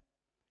 28.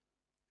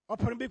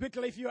 Open me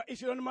quickly if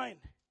you don't mind.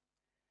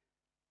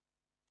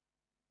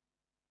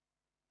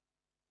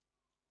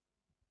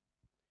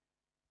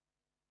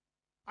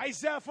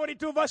 Isaiah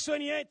 42, verse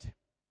 28.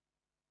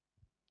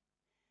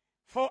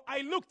 For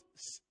I looked,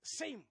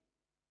 same.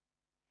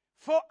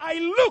 For I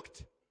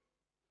looked,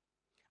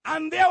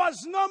 and there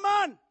was no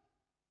man.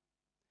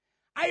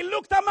 I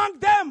looked among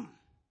them,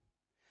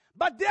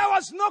 but there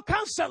was no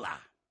counselor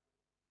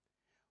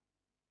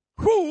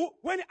who,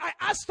 when I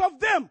asked of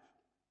them,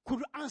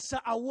 could answer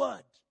a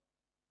word.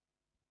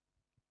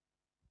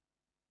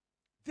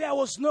 There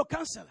was no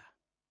counselor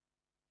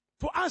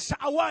to answer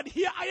a word.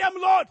 Here I am,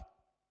 Lord.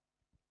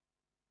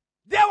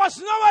 There was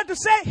no one to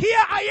say,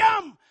 here I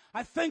am.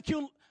 I thank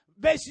you,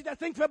 basically, I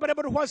thank you for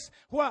everybody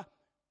who are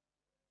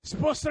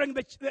sponsoring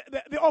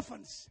the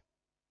orphans.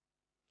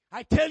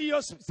 I tell you,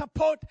 your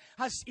support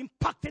has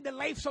impacted the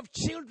lives of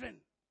children.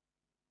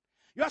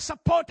 Your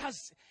support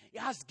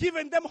has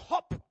given them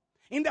hope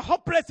in the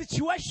hopeless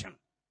situation.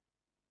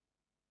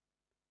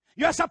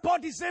 Your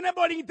support is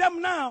enabling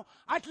them now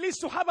at least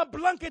to have a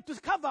blanket to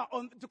cover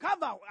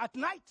at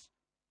night.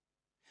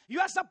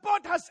 Your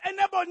support has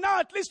enabled now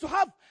at least to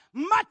have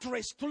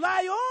mattress to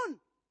lie on.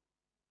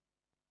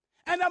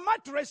 And a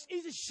mattress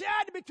is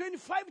shared between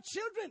 5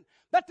 children.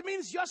 That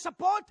means your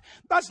support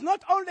does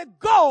not only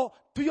go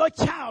to your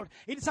child,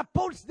 it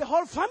supports the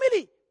whole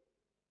family.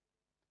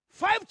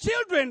 5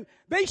 children,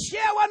 they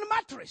share one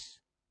mattress.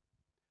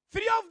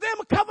 3 of them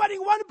covering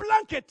one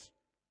blanket.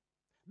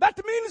 That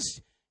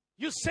means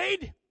you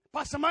said,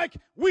 Pastor Mike,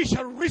 we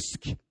shall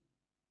risk.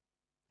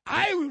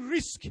 I will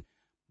risk,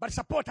 but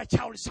support a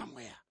child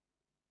somewhere.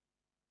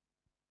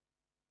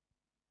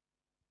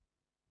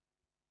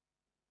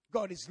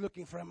 God is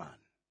looking for a man.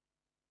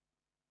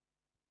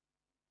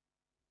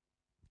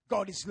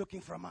 God is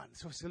looking for a man.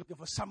 So he's looking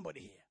for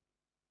somebody here.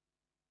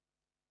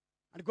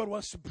 And God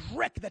wants to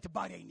break that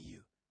barrier in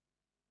you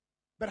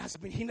that has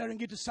been hindering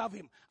you to serve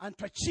him and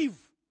to achieve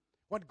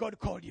what God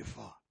called you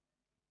for.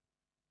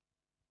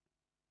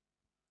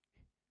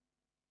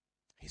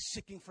 He's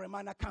seeking for a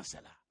man, a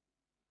counselor,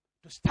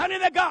 to stand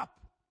in the gap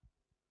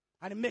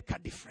and make a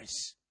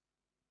difference.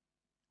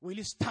 Will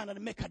you stand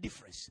and make a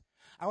difference?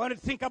 I want to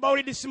think about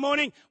it this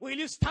morning. Will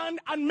you stand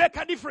and make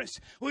a difference?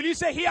 Will you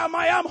say, here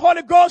I am,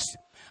 Holy Ghost.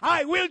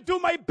 I will do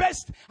my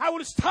best. I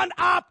will stand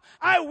up.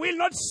 I will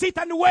not sit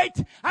and wait.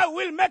 I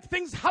will make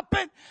things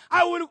happen.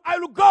 I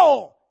will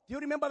go. Do you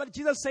remember that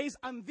Jesus says,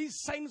 and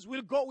these signs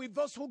will go with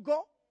those who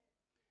go?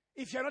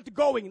 If you're not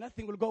going,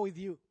 nothing will go with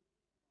you.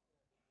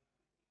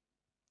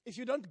 If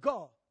you don't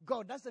go,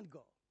 God doesn't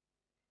go.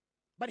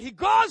 But he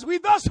goes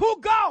with those who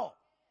go.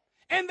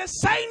 And the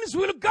signs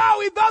will go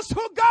with those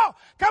who go.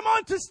 Come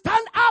on, to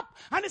stand up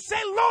and say,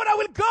 Lord, I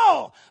will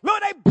go.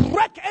 Lord, I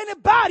break any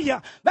barrier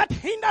that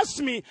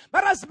hinders me,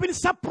 that has been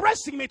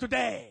suppressing me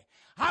today.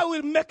 I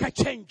will make a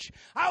change.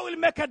 I will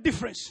make a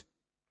difference.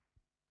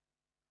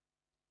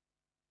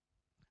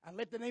 And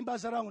let the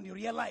neighbors around you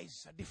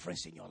realize a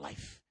difference in your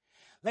life.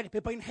 Let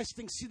people in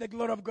Hastings see the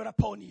glory of God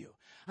upon you.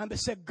 And they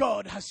say,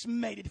 God has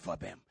made it for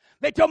them.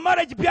 Let your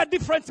marriage be a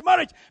different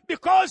marriage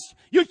because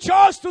you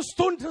chose to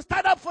stand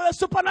up for the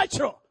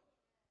supernatural.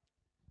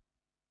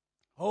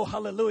 Oh,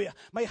 hallelujah.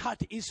 My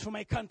heart is for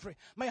my country.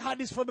 My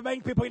heart is for the young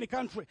people in the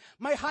country.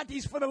 My heart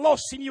is for the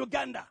lost in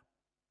Uganda.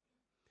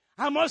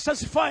 I'm also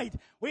satisfied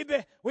with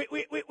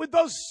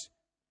those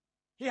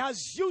He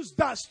has used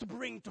us to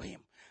bring to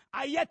Him.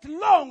 I yet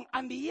long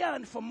and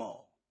yearn for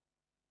more.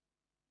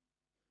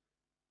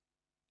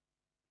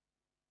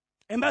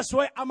 And that's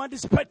why I'm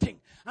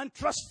anticipating and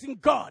trusting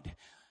God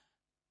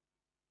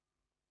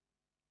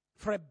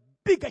for a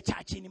bigger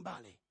church in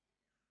Mbale.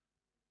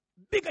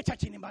 Bigger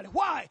church in Mbale.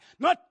 Why?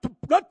 Not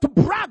to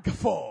brag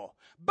for,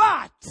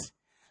 but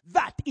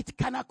that it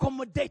can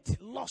accommodate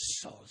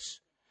lost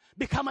souls.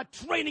 Become a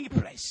training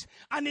place,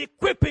 an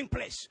equipping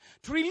place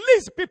to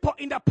release people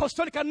in the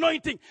apostolic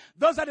anointing.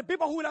 Those are the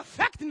people who will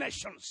affect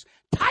nations,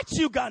 touch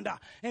Uganda,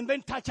 and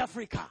then touch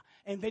Africa,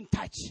 and then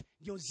touch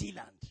New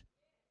Zealand.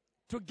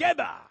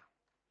 Together,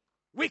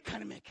 we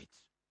can make it.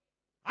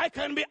 I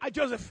can be a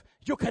Joseph.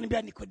 You can be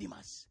a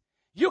Nicodemus.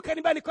 You can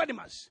be a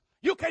Nicodemus.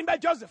 You can be a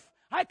Joseph.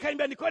 I can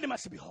be a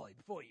Nicodemus before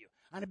you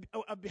and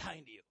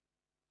behind you.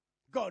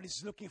 God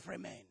is looking for a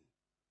man.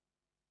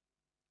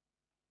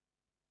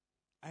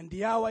 And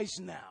the hour is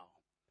now.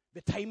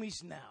 The time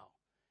is now.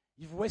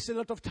 You've wasted a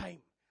lot of time.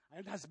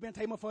 And it has been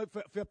time for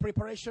your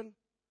preparation.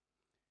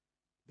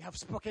 They have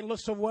spoken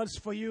lots of words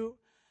for you.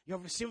 You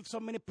have received so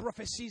many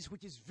prophecies,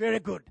 which is very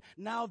good.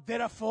 Now,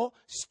 therefore,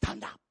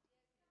 stand up.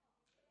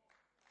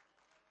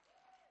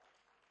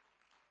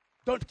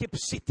 Don't keep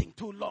sitting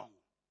too long.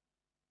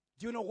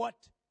 Do you know what?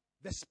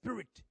 The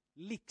Spirit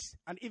leaks,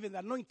 and even the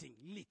anointing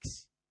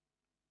leaks.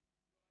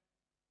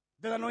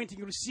 The anointing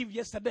you received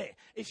yesterday,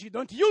 if you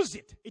don't use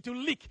it, it will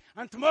leak,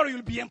 and tomorrow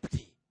you'll be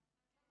empty.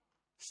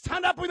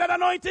 Stand up with that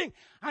anointing,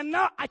 and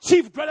now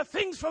achieve greater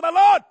things for the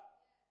Lord.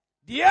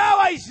 The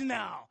hour is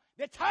now.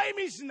 The time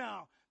is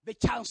now. The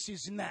chance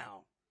is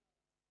now.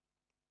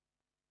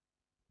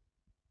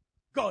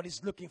 God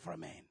is looking for a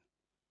man.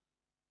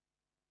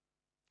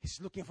 He's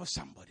looking for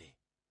somebody.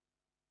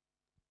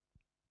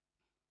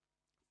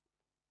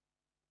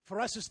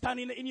 For us to stand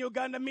in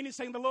Uganda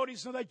ministering the Lord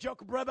is not a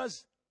joke,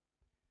 brothers.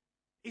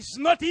 It's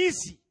not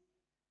easy.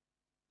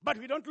 But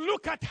we don't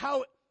look at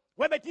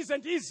whether it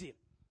isn't easy.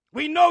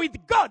 We know with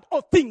God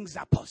all things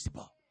are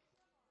possible.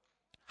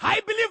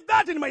 I believe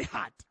that in my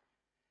heart.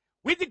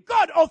 With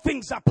God all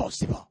things are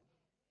possible.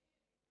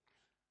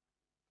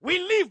 We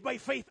live by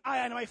faith, I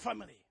and my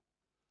family.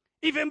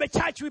 Even the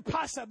church we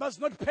pastor does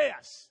not pay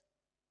us.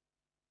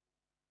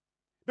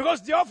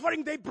 Because the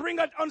offering they bring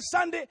out on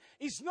Sunday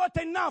is not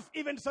enough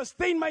even to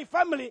sustain my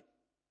family,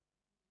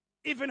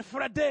 even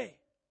for a day.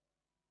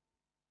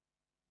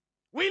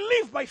 We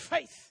live by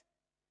faith.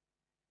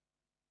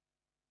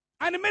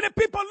 And many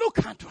people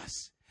look unto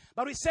us.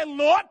 But we say,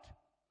 Lord,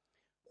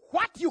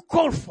 what you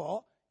call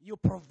for, you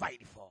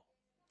provide for.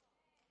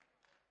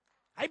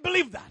 I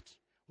believe that.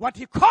 What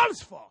He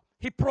calls for,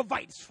 He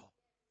provides for.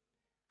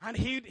 And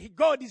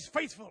God is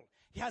faithful.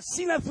 He has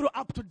seen us through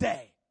up to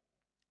today.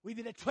 We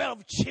did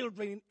 12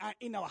 children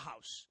in our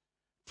house.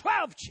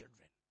 12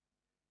 children.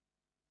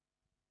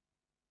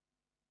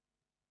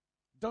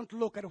 Don't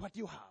look at what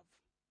you have.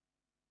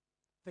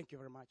 Thank you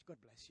very much. God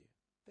bless you.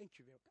 Thank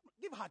you.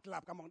 Give her a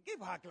clap. Come on. Give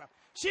her a clap.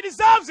 She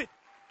deserves it.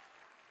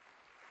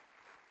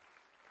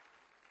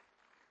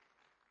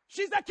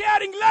 She's a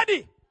caring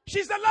lady.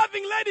 She's a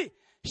loving lady.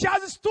 She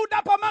has stood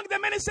up among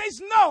them and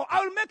says, no,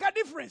 I will make a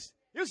difference.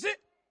 You see?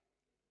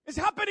 It's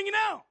happening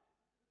now.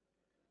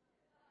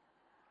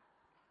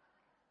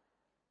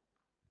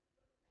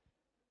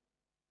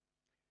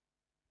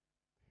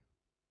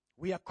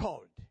 We are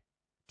called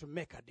to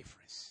make a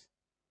difference.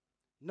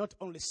 Not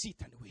only sit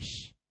and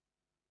wish.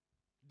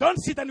 Don't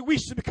sit and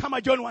wish to become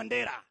a John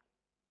Wandera.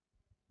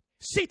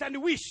 Sit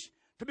and wish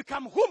to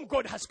become whom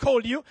God has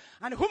called you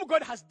and whom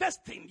God has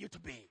destined you to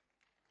be.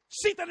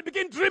 Sit and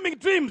begin dreaming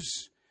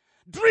dreams.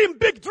 Dream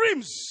big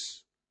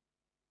dreams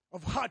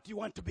of what you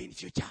want to be in the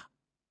future.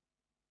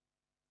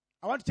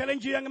 I want to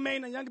challenge you young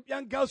men and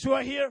young girls who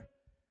are here.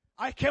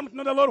 I came to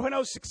know the Lord when I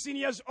was 16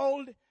 years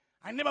old.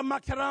 I never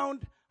mucked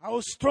around. I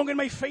was strong in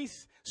my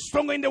faith,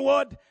 stronger in the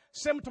word.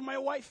 Same to my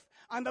wife.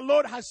 And the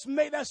Lord has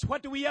made us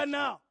what we are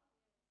now.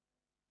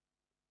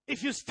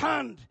 If you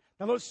stand,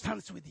 the Lord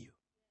stands with you.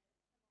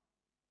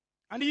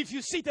 And if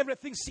you sit,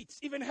 everything sits.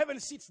 Even heaven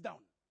sits down.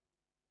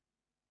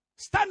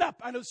 Stand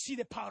up and you'll see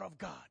the power of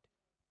God.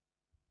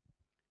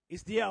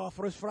 It's the hour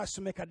for us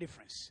to make a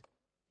difference.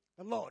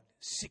 The Lord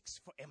seeks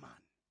for a man,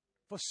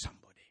 for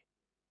somebody.